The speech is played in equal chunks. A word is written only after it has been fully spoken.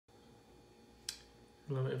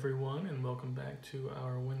Hello, everyone, and welcome back to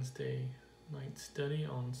our Wednesday night study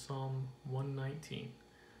on Psalm 119.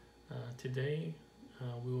 Today,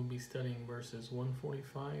 we will be studying verses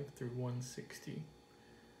 145 through 160.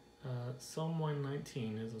 Psalm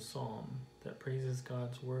 119 is a psalm that praises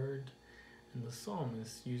God's word, and the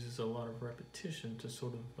psalmist uses a lot of repetition to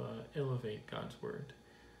sort of elevate God's word.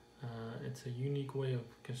 It's a unique way of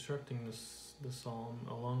constructing the psalm,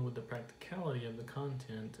 along with the practicality of the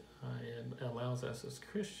content. It allows us as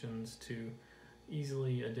Christians to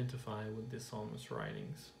easily identify with the psalmist's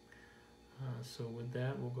writings. So with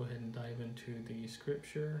that, we'll go ahead and dive into the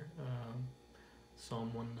scripture.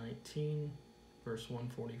 Psalm 119, verse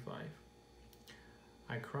 145.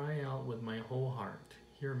 I cry out with my whole heart,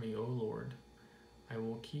 hear me, O Lord. I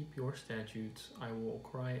will keep your statutes, I will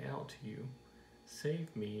cry out to you.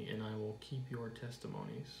 Save me, and I will keep your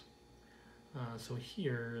testimonies. So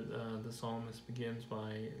here, the psalmist begins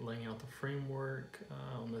by laying out the framework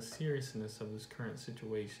on the seriousness of his current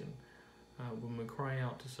situation. When we cry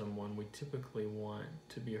out to someone, we typically want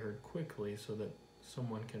to be heard quickly so that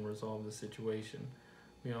someone can resolve the situation.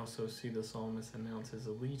 We also see the psalmist announce his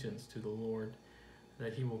allegiance to the Lord,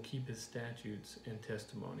 that he will keep his statutes and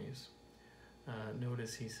testimonies.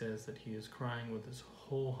 Notice he says that he is crying with his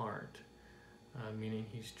whole heart. Meaning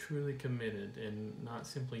he's truly committed and not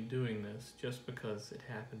simply doing this just because it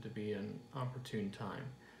happened to be an opportune time.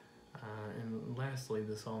 And lastly,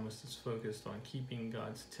 the psalmist is focused on keeping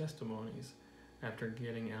God's testimonies after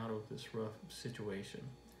getting out of this rough situation.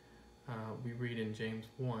 We read in James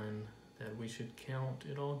 1 that we should count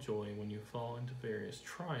it all joy when you fall into various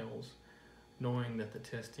trials, knowing that the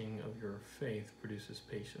testing of your faith produces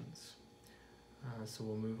patience. So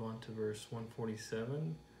we'll move on to verse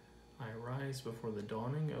 147. I rise before the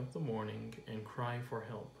dawning of the morning and cry for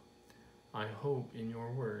help. I hope in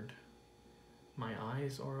your word. My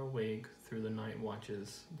eyes are awake through the night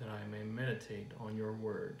watches, that I may meditate on your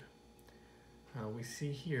word. We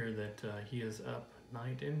see here that he is up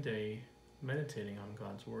night and day meditating on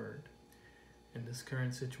God's word. In this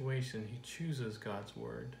current situation, he chooses God's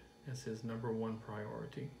word as his number one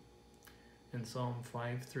priority. In Psalm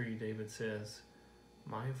 5:3, David says,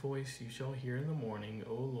 My voice you shall hear in the morning,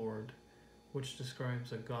 O Lord, which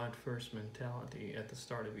describes a God-first mentality at the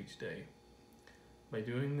start of each day. By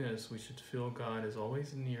doing this, we should feel God is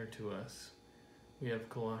always near to us. We have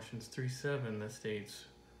Colossians 3:7 that states,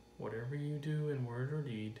 Whatever you do in word or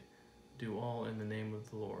deed, do all in the name of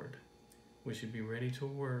the Lord. We should be ready to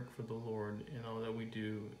work for the Lord in all that we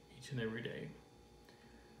do each and every day.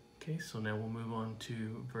 Okay, so now we'll move on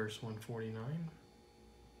to verse 149.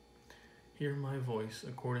 Hear my voice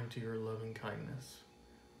according to your loving kindness.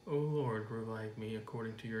 O Lord, revive me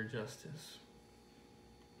according to your justice.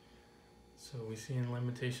 So we see in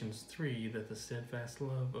Lamentations 3 that the steadfast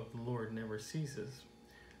love of the Lord never ceases.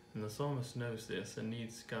 And the psalmist knows this and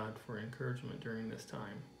needs God for encouragement during this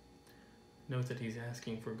time. Note that he's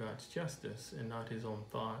asking for God's justice and not his own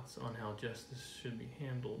thoughts on how justice should be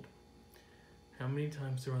handled. How many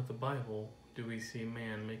times throughout the Bible do we see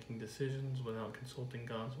man making decisions without consulting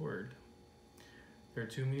God's word? There are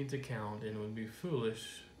too many to count, and it would be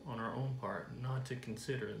foolish on our own part not to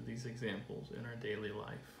consider these examples in our daily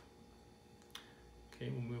life. Okay,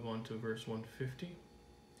 we'll move on to verse 150.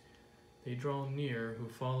 They draw near who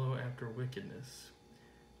follow after wickedness.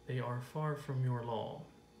 They are far from your law.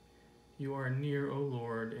 You are near, O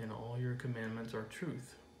Lord, and all your commandments are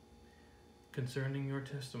truth. Concerning your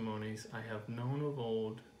testimonies, I have known of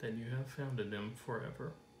old that you have founded them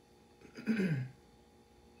forever.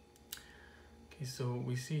 So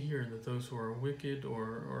we see here that those who are wicked or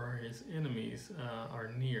are his enemies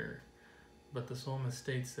are near, but the psalmist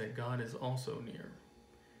states that God is also near.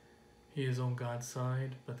 He is on God's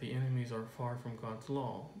side, but the enemies are far from God's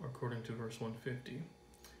law, according to verse 150.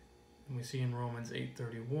 And we see in Romans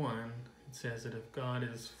 8:31, it says that if God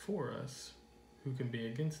is for us, who can be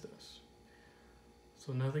against us?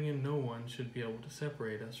 So nothing and no one should be able to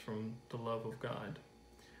separate us from the love of God.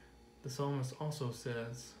 The psalmist also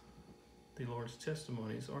says, the Lord's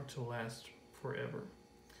testimonies are to last forever.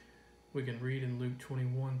 We can read in Luke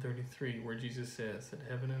 21:33 where Jesus says that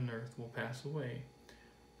heaven and earth will pass away,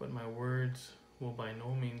 but my words will by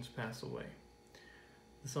no means pass away.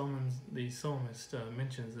 The psalmist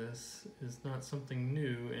mentions this is not something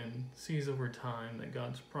new and sees over time that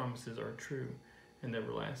God's promises are true and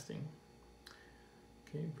everlasting.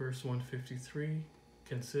 Okay, verse 153,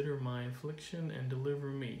 Consider my affliction and deliver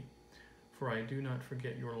me, for I do not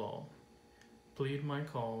forget your law. Plead my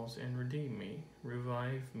cause and redeem me.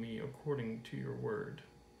 Revive me according to your word.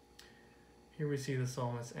 Here we see the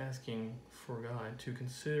psalmist asking for God to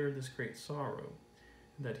consider this great sorrow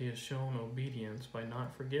that he has shown obedience by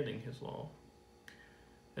not forgetting his law.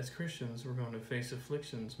 As Christians, we're going to face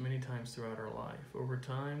afflictions many times throughout our life. Over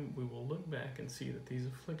time, we will look back and see that these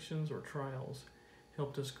afflictions or trials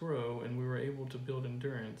helped us grow, and we were able to build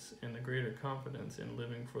endurance and a greater confidence in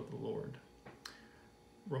living for the Lord.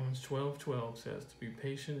 Romans 12:12 says to be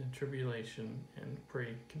patient in tribulation and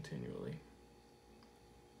pray continually.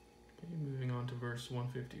 Okay, moving on to verse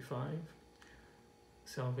 155.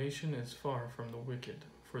 Salvation is far from the wicked,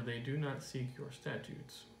 for they do not seek your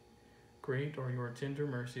statutes. Great are your tender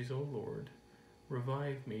mercies, O Lord.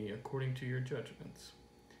 Revive me according to your judgments.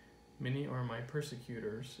 Many are my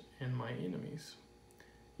persecutors and my enemies,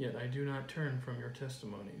 yet I do not turn from your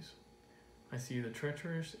testimonies. I see the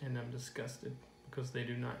treacherous and am disgusted, because they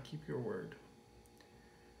do not keep your word.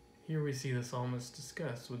 Here we see the psalmist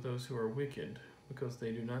disgust with those who are wicked, because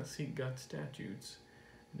they do not seek God's statutes,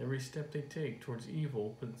 and every step they take towards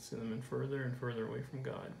evil puts them in further and further away from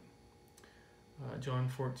God. John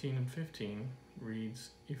 14:15 reads,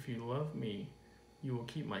 "If you love me, you will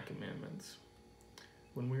keep my commandments."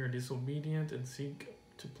 When we are disobedient and seek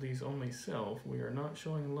to please only self, we are not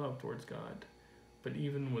showing love towards God. But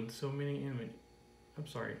even with so many enemies,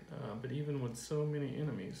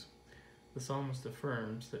 the psalmist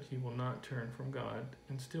affirms that he will not turn from God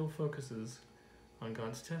and still focuses on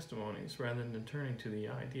God's testimonies rather than turning to the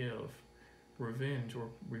idea of revenge or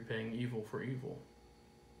repaying evil for evil.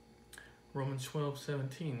 Romans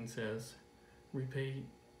 12:17 says, "Repay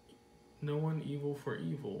no one evil for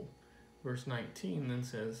evil." Verse 19 then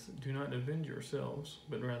says, "Do not avenge yourselves,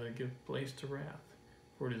 but rather give place to wrath.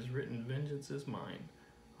 For it is written, 'Vengeance is mine,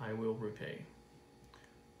 I will repay.'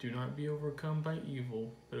 Do not be overcome by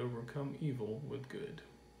evil, but overcome evil with good."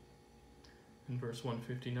 In verse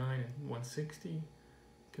 159 and 160,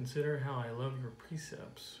 "Consider how I love your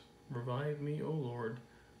precepts. Revive me, O Lord,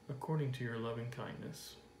 according to your loving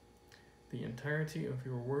kindness. The entirety of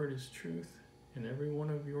your word is truth, and every one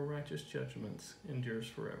of your righteous judgments endures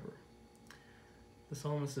forever." The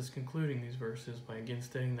psalmist is concluding these verses by again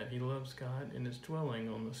stating that he loves God and is dwelling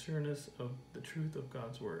on the sureness of the truth of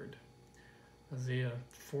God's word. Isaiah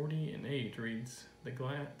 40:8 reads, the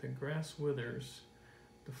grass withers,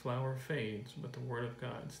 the flower fades, but the word of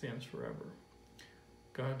God stands forever."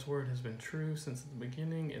 God's word has been true since the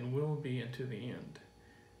beginning and will be unto the end.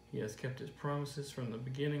 He has kept his promises from the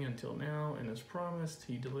beginning until now, and as promised,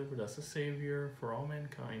 he delivered us a Savior for all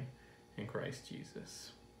mankind in Christ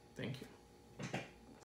Jesus. Thank you.